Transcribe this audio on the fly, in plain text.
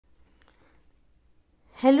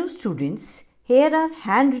Hello students, here are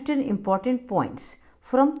handwritten important points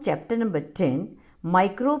from chapter number 10,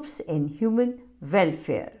 Microbes in Human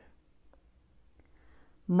Welfare.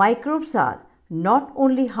 Microbes are not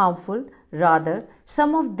only harmful, rather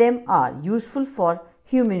some of them are useful for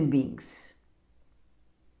human beings.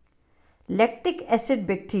 Lactic acid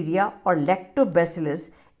bacteria or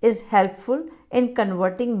lactobacillus is helpful in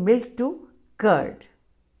converting milk to curd.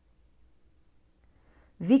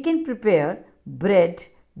 We can prepare bread,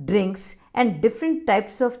 drinks and different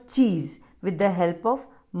types of cheese with the help of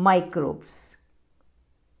microbes.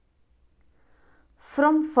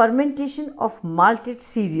 From fermentation of malted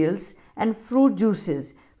cereals and fruit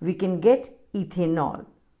juices, we can get ethanol.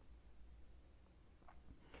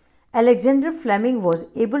 Alexander Fleming was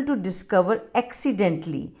able to discover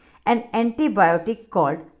accidentally an antibiotic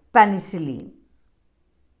called penicillin.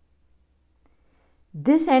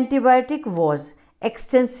 This antibiotic was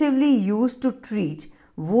extensively used to treat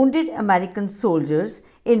wounded American soldiers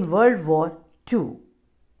in World War II.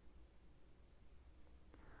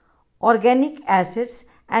 Organic acids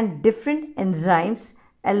and different enzymes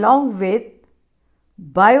along with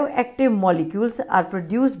bioactive molecules are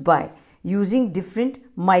produced by using different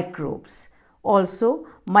microbes. Also,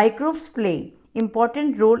 microbes play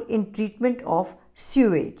important role in treatment of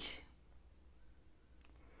sewage.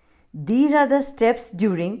 These are the steps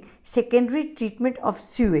during secondary treatment of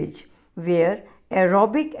sewage where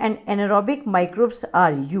aerobic and anaerobic microbes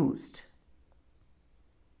are used.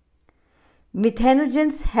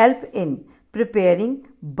 Methanogens help in preparing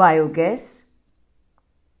biogas.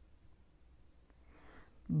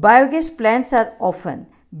 Biogas plants are often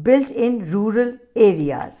built in rural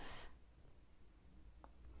areas.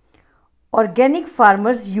 Organic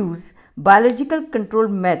farmers use biological control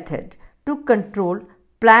method to control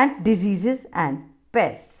plant diseases and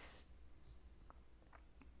pests.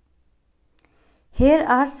 Here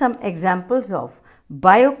are some examples of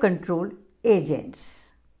biocontrol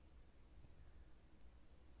agents.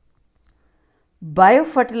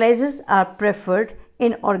 Biofertilizers are preferred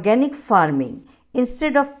in organic farming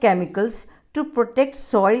instead of chemicals to protect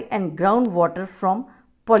soil and groundwater from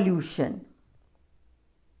pollution.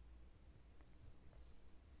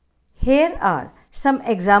 Here are some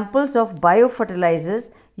examples of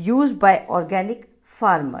biofertilizers used by organic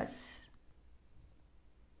farmers.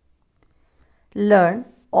 Learn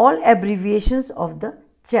all abbreviations of the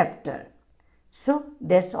chapter. So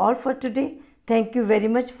that's all for today. Thank you very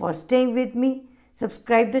much for staying with me.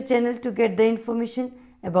 Subscribe the channel to get the information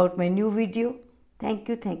about my new video. Thank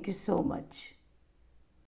you so much.